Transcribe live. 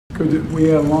We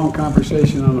had a long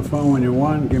conversation on the phone when you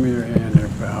won. Give me your hand there,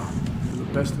 pal. You're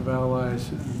the best of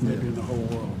allies, maybe in the whole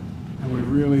world. And we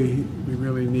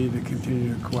really need to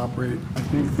continue to cooperate. I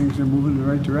think things are moving in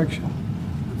the right direction.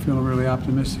 I'm feeling really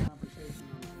optimistic.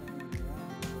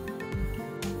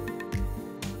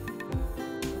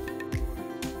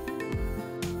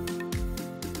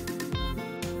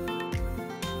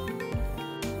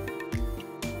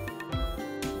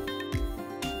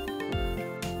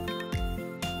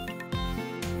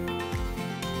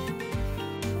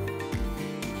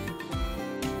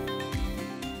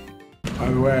 By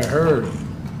the way, I heard.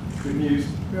 Good news.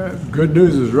 Good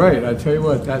news is right. I tell you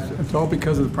what, it's all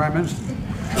because of the Prime Minister.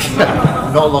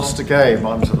 Not lost a game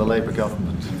under the Labour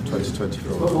government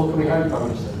 2024. Football coming home, Prime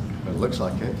Minister. It looks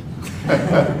like it.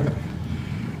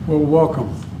 Well,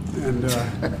 welcome. And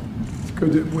it's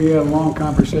good that we had a long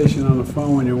conversation on the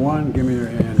phone when you won. Give me your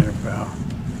hand there, pal.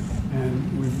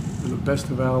 And we're the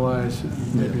best of allies,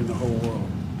 maybe in the whole world.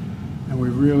 And we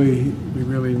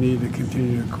really need to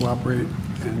continue to cooperate.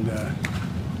 And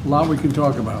a lot we can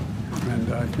talk about.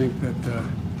 And I think that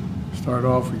start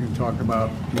off, we can talk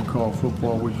about, you call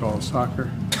football, we call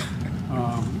soccer.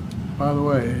 By the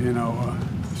way, you know,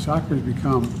 soccer has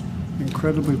become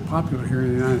incredibly popular here in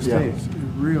the United States. It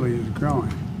really is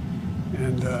growing.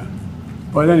 And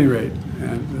but at any rate,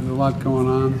 and there's a lot going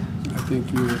on. I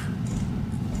think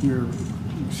you're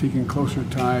seeking closer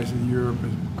ties in Europe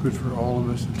is good for all of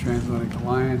us, the Transatlantic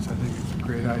Alliance. I think it's a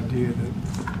great idea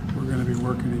that we're going to be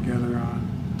working together on.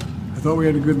 I thought we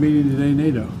had a good meeting today,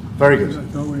 NATO. Very good. I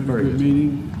thought we had a good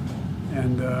meeting,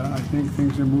 and I think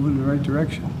things are moving in the right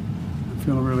direction. I'm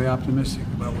feeling really optimistic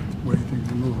about where things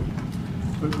are moving.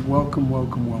 But welcome,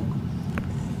 welcome, welcome.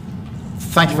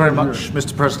 Thank you very much,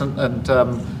 Mr. President, and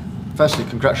firstly,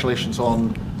 congratulations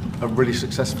on a really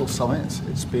successful summit.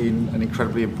 It's been an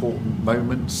incredibly important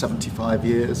moment, 75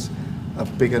 years, a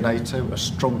bigger NATO, a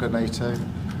stronger NATO,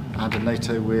 and a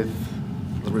NATO with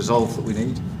the resolve that we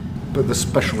need. But the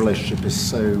special relationship is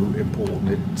so important.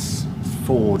 It's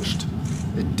forged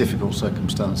in difficult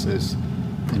circumstances,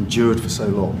 endured for so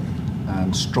long,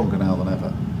 and stronger now than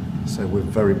ever. So we're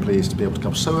very pleased to be able to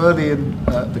come so early in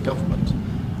the government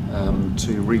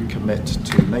to recommit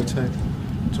to NATO,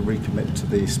 to recommit to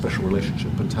the special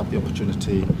relationship, and to have the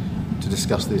opportunity to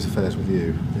discuss these affairs with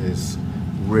you is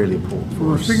really important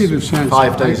for us. From a figurative sense,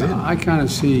 5 days in. I kind of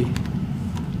see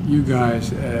you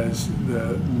guys as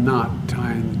the knot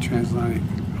tying the Transatlantic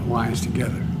Alliance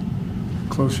together. The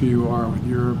closer you are with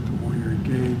Europe, the more you're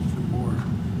engaged, the more,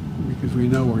 because we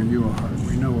know where you are,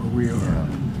 we know where we are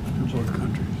in both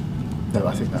countries. No,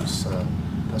 I think that's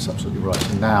absolutely right.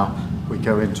 And now we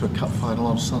go into a cup final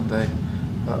on Sunday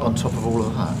on top of all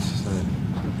of that. So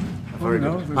very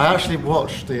good. I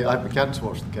actually I began to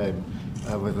watch the game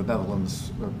with the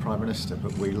Netherlands Prime Minister,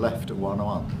 but we left at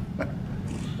 1-1.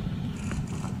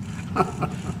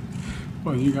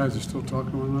 Well, you guys are still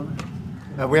talking to one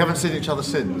another? We haven't seen each other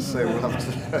since, so we'll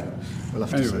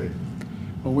have to see.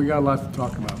 Well, we got a lot to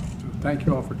talk about. So thank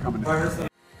you all for coming in.